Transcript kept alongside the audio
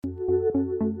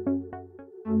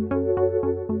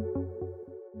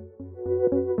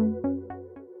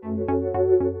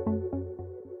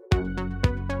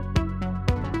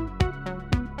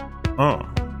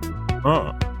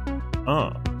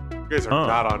guys are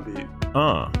not on beat.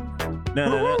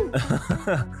 No.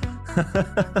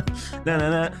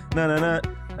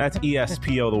 That's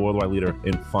ESPO, the worldwide leader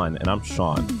in fun. And I'm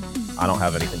Sean. I don't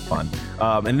have anything fun.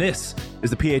 And this is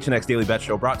the PHNX Daily Bet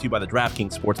Show, brought to you by the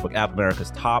DraftKings Sportsbook app,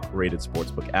 America's top-rated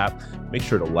sportsbook app. Make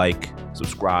sure to like,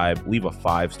 subscribe, leave a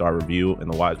 5-star review. In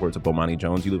the wise words of Bomani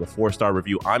Jones, you leave a 4-star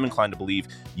review, I'm inclined to believe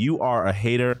you are a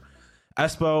hater.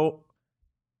 Espo,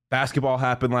 basketball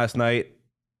happened last night.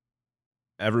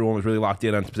 Everyone was really locked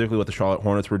in on specifically what the Charlotte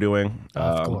Hornets were doing.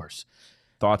 Of course.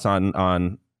 Thoughts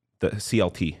on the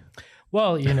CLT?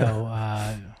 Well,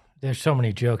 there's so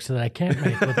many jokes that I can't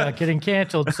make without getting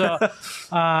canceled. So,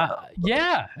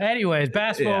 anyways,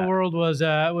 basketball world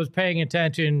was paying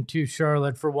attention to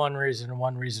Charlotte for one reason and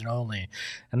one reason only.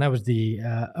 And that was the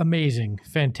amazing,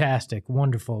 fantastic,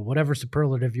 wonderful, whatever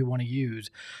superlative you want to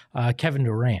use, Kevin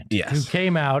Durant, who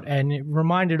came out and it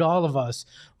reminded all of us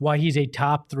why he's a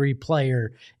top 3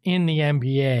 player in the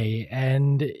NBA.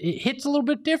 And it hits a little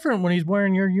bit different when he's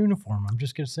wearing your uniform. I'm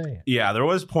just going to say it. Yeah, there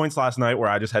was points last night where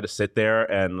I just had to sit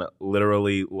there and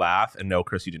literally laugh. And no,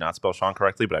 Chris, you do not spell Sean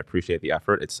correctly, but I appreciate the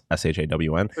effort. It's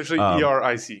SHAWN. Especially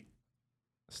ERIC.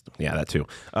 Yeah, that too.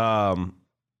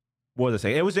 What was I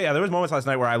saying? There was moments last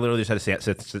night where I literally just had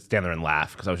to stand there and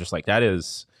laugh because I was just like, that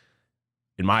is,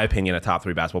 in my opinion, a top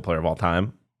 3 basketball player of all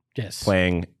time. Yes.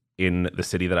 Playing in the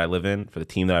city that I live in for the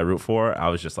team that I root for. I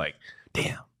was just like,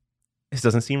 damn, this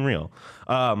doesn't seem real.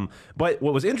 But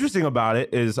what was interesting about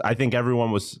it is I think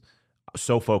everyone was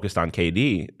so focused on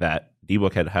KD that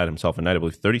D-Book had himself a night, I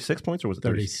believe, 36 points, or was it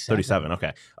 37?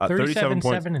 Okay. 37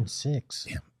 points. 7 and 6.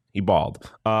 Damn, he balled.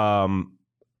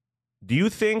 Do you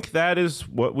think that is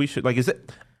what we should, like, is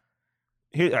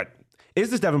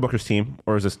this Devin Booker's team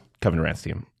or is this Kevin Durant's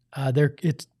team?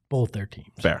 It's both their teams.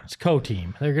 Fair. It's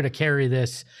co-team. They're going to carry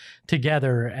this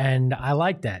together, and I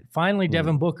like that. Finally,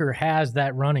 Devin Booker has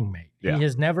that running mate. Yeah. He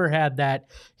has never had that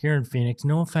here in Phoenix.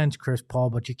 No offense, Chris Paul,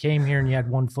 but you came here and you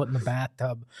had one foot in the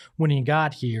bathtub when you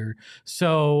got here.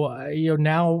 So,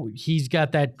 now he's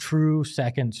got that true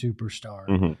second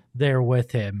superstar there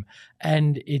with him,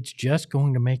 and it's just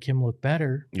going to make him look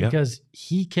better because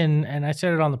he can, and I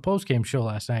said it on the postgame show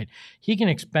last night, he can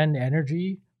expend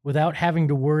energy without having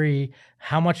to worry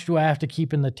how much do I have to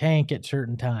keep in the tank at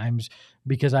certain times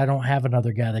because I don't have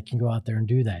another guy that can go out there and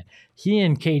do that. He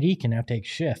and KD can now take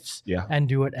shifts and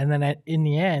do it. And then in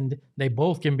the end, they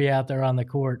both can be out there on the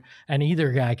court and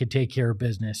either guy could take care of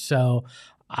business. So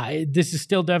this is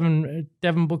still Devin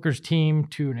Booker's team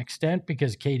to an extent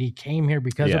because KD came here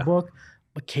because of Book.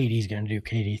 But KD's going to do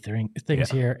KD things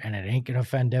here, and it ain't going to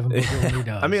offend Devin Booker when he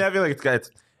does. I mean, I feel like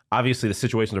it's obviously the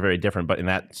situations are very different, but in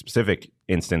that specific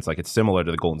instance, like it's similar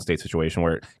to the Golden State situation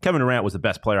where Kevin Durant was the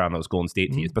best player on those Golden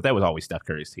State teams, but that was always Steph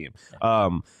Curry's team.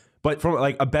 But from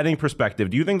like a betting perspective,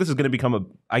 do you think this is going to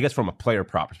become I guess from a player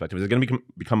prop perspective, is it going to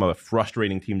become a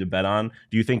frustrating team to bet on?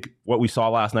 Do you think what we saw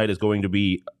last night is going to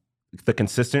be the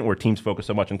consistent where teams focus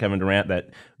so much on Kevin Durant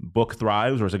that Book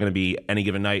thrives, or is it going to be any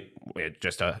given night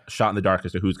just a shot in the dark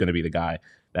as to who's going to be the guy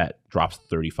that drops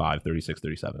 35, 36,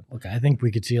 37? Look, I think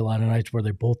we could see a lot of nights where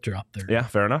they both drop 30. Yeah,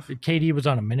 fair enough. KD was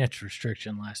on a minutes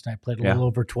restriction last night, played a little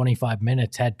over 25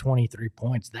 minutes, had 23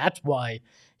 points. That's why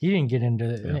he didn't get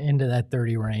into that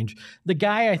 30 range. The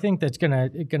guy I think that's gonna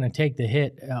take the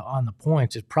hit on the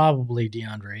points is probably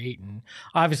DeAndre Ayton.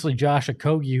 Obviously, Josh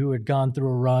Okogie, who had gone through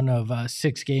a run of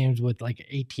 6 games with like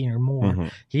 18 or more,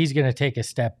 he's going to take a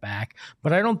step back.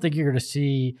 But I don't think you're going to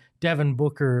see Devin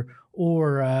Booker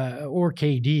or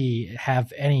KD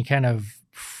have any kind of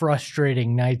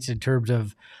frustrating nights in terms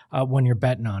of when you're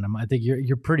betting on them. I think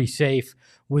you're pretty safe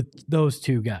with those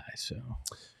two guys. So.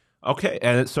 Okay,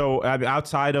 and so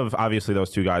outside of obviously those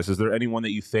two guys, is there anyone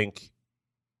that you think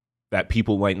that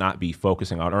people might not be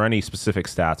focusing on, or any specific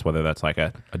stats, whether that's like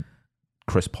a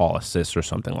Chris Paul assist or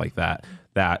something like that,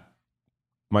 that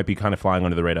might be kind of flying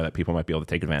under the radar that people might be able to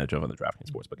take advantage of on the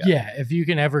DraftKings Sportsbook app? Yeah, if you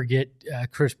can ever get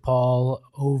Chris Paul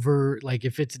over, like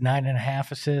if it's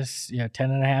 9.5 assists,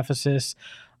 10.5 assists,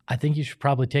 I think you should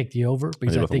probably take the over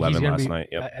because I think he's going to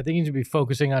be. I think he's going to be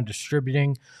focusing on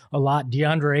distributing a lot.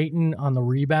 DeAndre Ayton on the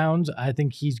rebounds, I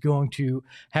think he's going to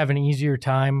have an easier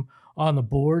time on the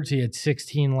boards. He had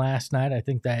 16 last night. I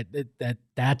think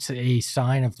that's a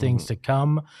sign of things to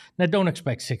come. Now, don't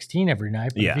expect 16 every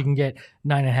night, but if you can get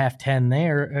 9.5, 10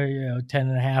 there,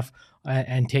 10.5.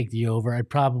 And take the over. I'd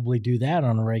probably do that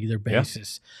on a regular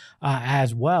basis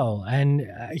as well. And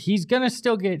he's going to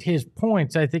still get his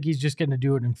points. I think he's just going to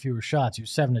do it in fewer shots. He was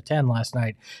 7 to 10 last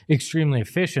night, extremely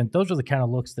efficient. Those are the kind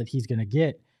of looks that he's going to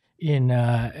get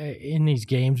in these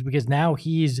games because now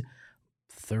he's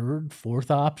third,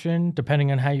 fourth option, depending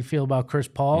on how you feel about Chris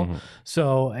Paul.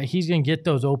 So he's going to get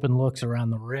those open looks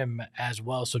around the rim as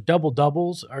well. So double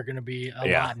doubles are going to be a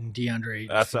lot in DeAndre Ayton's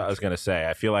That's what I was going to say.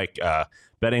 I feel like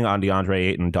betting on DeAndre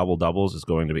Ayton double doubles is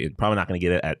going to be probably not going to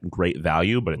get it at great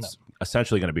value, but it's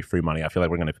essentially going to be free money. I feel like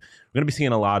we're going to be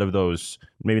seeing a lot of those,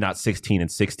 maybe not 16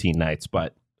 and 16 nights,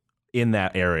 but in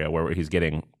that area where he's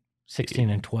getting 16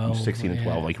 and 12. 16 and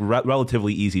 12, like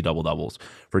relatively easy double doubles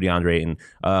for DeAndre Ayton.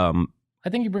 I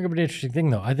think you bring up an interesting thing,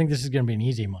 though. I think this is going to be an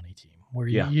easy money team where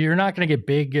you're not going to get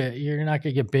big. You're not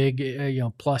going to get big,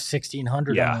 plus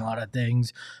 1,600 on a lot of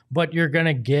things, but you're going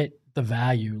to get the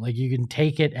value. Like you can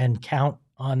take it and count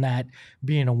on that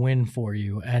being a win for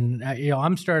you. And,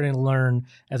 I'm starting to learn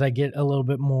as I get a little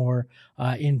bit more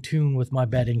in tune with my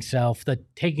betting self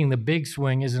that taking the big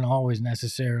swing isn't always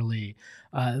necessarily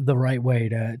the right way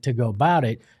to go about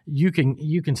it. You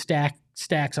can stack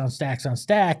stacks on stacks on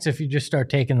stacks if you just start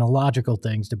taking the logical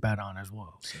things to bet on as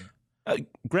well. So.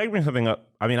 Greg brings something up.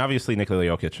 I mean, obviously Nikola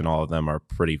Jokic and all of them are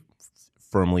pretty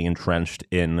firmly entrenched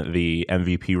in the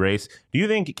MVP race. Do you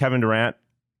think Kevin Durant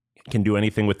can do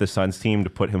anything with the Suns team to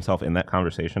put himself in that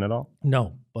conversation at all?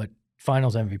 No, but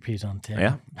Finals MVP's on Tim.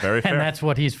 Yeah, very fair. And that's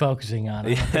what he's focusing on.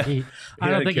 I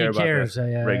don't think he cares.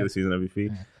 Regular season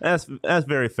MVP. Yeah. That's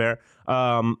very fair.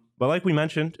 But like we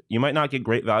mentioned, you might not get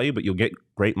great value, but you'll get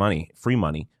great money, free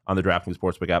money on the DraftKings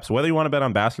Sportsbook app. So whether you want to bet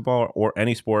on basketball or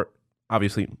any sport,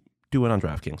 obviously do it on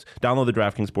DraftKings. Download the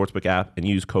DraftKings Sportsbook app and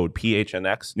use code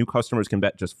PHNX. New customers can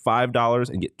bet just $5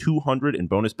 and get $200 in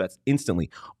bonus bets instantly,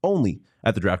 only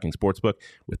at the DraftKings Sportsbook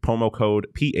with promo code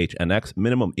PHNX.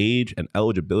 Minimum age and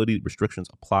eligibility restrictions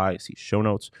apply. See show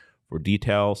notes for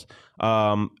details.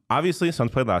 Obviously,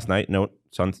 Suns played last night. No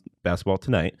Suns basketball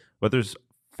tonight, but there's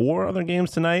 4 other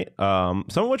games tonight, some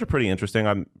of which are pretty interesting.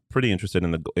 I'm pretty interested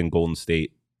in Golden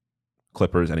State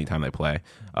Clippers anytime they play.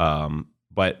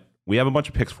 But we have a bunch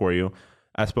of picks for you.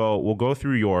 Espo, we'll go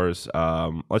through yours.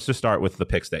 Let's just start with the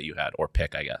picks that you had, or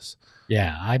pick, I guess.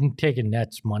 Yeah, I'm taking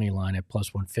Nets money line at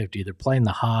plus 150. They're playing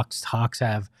the Hawks. Hawks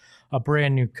have a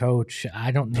brand new coach.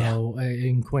 I don't know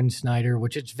in Quinn Snyder,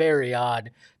 which it's very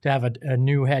odd to have a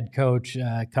new head coach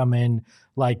come in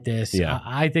like this. Yeah.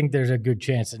 I think there's a good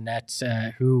chance the Nets,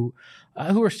 who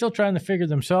are still trying to figure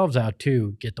themselves out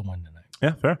too, get the win tonight.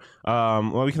 Yeah, fair.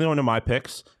 Well, we can go into my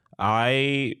picks.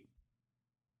 I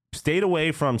stayed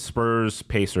away from Spurs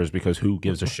Pacers because who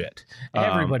gives a shit?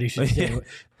 Everybody should stay away.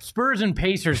 Spurs and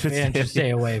Pacers fans should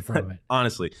stay away from it.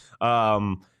 Honestly.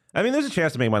 I mean, there's a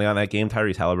chance to make money on that game.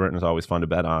 Tyrese Halliburton is always fun to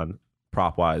bet on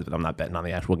prop-wise, but I'm not betting on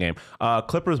the actual game.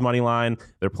 Clippers money line.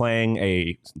 They're playing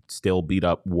a still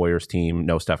beat-up Warriors team.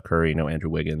 No Steph Curry, no Andrew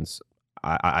Wiggins.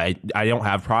 I don't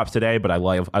have props today, but I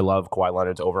love Kawhi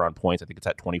Leonard's over on points. I think it's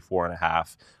at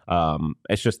 24.5.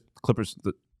 It's just Clippers.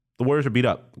 The Warriors are beat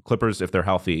up. Clippers, if they're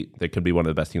healthy, they could be one of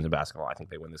the best teams in basketball. I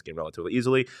think they win this game relatively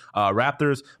easily.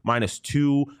 Raptors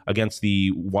 -2 against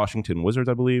the Washington Wizards,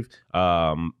 I believe.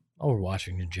 Or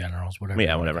Washington Generals, whatever.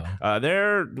 Yeah, whatever.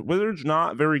 Their Wizards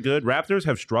not very good. Raptors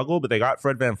have struggled, but they got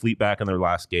Fred VanVleet back in their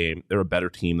last game. They're a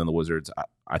better team than the Wizards.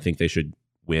 I think they should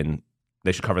win.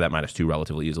 They should cover that -2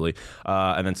 relatively easily.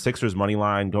 And then Sixers money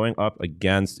line going up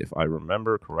against, if I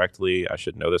remember correctly, I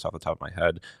should know this off the top of my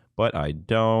head, but I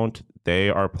don't.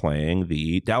 They are playing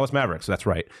the Dallas Mavericks. That's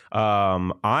right.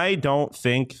 I don't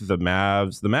think the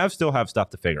Mavs still have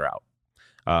stuff to figure out.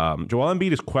 Joel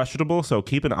Embiid is questionable, so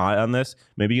keep an eye on this.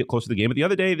 Maybe get close to the game. But the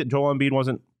other day that Joel Embiid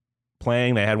wasn't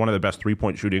playing, they had one of the best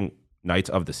 3-point shooting nights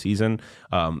of the season.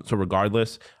 So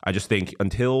regardless, I just think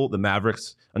until the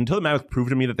Mavericks prove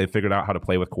to me that they figured out how to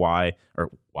play with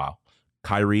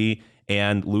Kyrie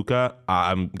and Luka,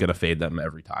 I'm gonna fade them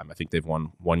every time. I think they've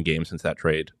won one game since that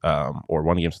trade, or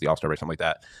one game since the All-Star break, something like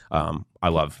that. I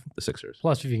love the Sixers.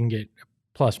 Plus, if you can get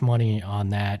plus money on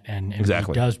that, and if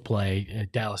exactly. he does play,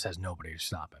 Dallas has nobody to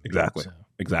stop him. Exactly. So.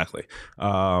 Exactly.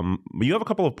 But you have a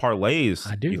couple of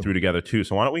parlays you threw together too.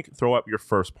 So why don't we throw up your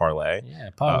first parlay?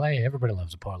 Yeah, parlay. Everybody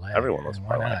loves a parlay. Everyone loves a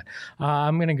parlay.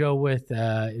 I'm going to go with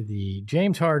the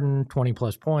James Harden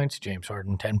 20+ points, James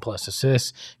Harden 10+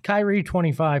 assists, Kyrie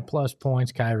 25+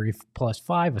 points, Kyrie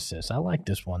 +5 assists. I like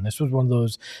this one. This was one of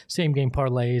those same game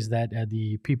parlays that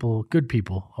the good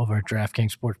people over at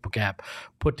DraftKings Sportsbook app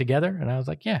put together, and I was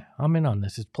like, yeah, I'm in on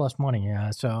this. It's plus money,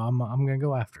 so I'm going to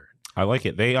go after it. I like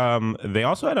it. They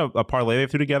also had a parlay they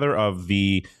threw together of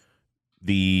the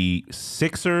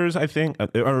Sixers, I think,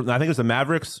 or I think it was the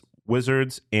Mavericks,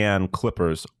 Wizards, and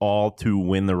Clippers, all to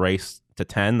win the race to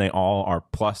 10. They all are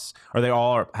plus, or they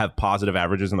all have positive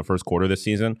averages in the first quarter this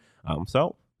season.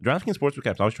 So DraftKings Sportsbook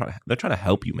apps they're trying to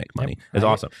help you make money. It's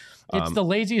awesome. It's the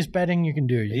laziest betting you can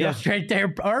do. You go straight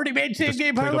there. Already made same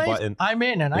game parlays. I'm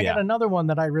in, and I got another one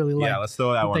that I really like. Yeah, let's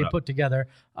throw that one they put together.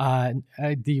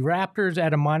 The Raptors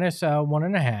at a minus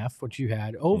 1.5, which you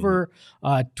had over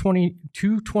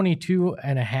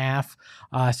 22.5.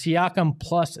 Siakam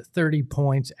plus 30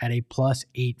 points at a plus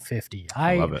 850.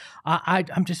 I love it.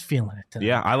 I'm just feeling it tonight.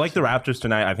 Yeah, I like the Raptors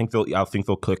tonight. I think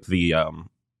they'll click the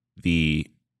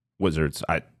Wizards.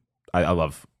 I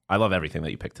love everything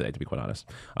that you picked today, to be quite honest.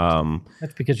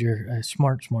 That's because you're a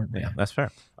smart man. Yeah, that's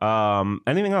fair.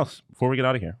 Anything else before we get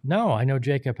out of here? No, I know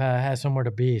Jacob has somewhere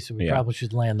to be, so we probably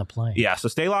should land the plane. Yeah, so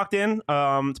stay locked in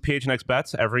to PHNX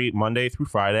Bets every Monday through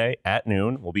Friday at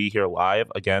noon. We'll be here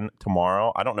live again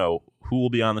tomorrow. I don't know who will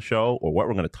be on the show or what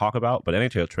we're going to talk about, but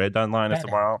NHL trade deadline is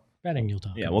tomorrow. Betting you'll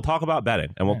talk. Yeah, we'll talk about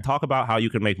betting, and we'll talk about how you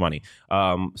can make money.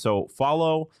 So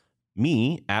follow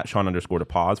me at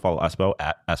Sean_DePause, follow Espo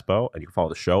at Espo, and you can follow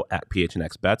the show at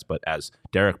PHNX Bets. But as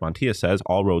Derek Montilla says,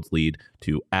 all roads lead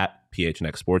to at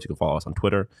PHNX Sports. You can follow us on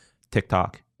Twitter,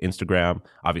 TikTok, Instagram.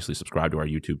 Obviously, subscribe to our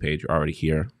YouTube page. You're already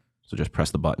here, so just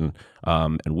press the button.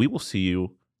 And we will see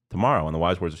you tomorrow on the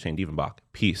wise words of Shane Dievenbach.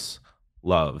 Peace,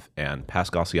 love, and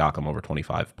Pascal Siakam over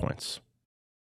 25 points.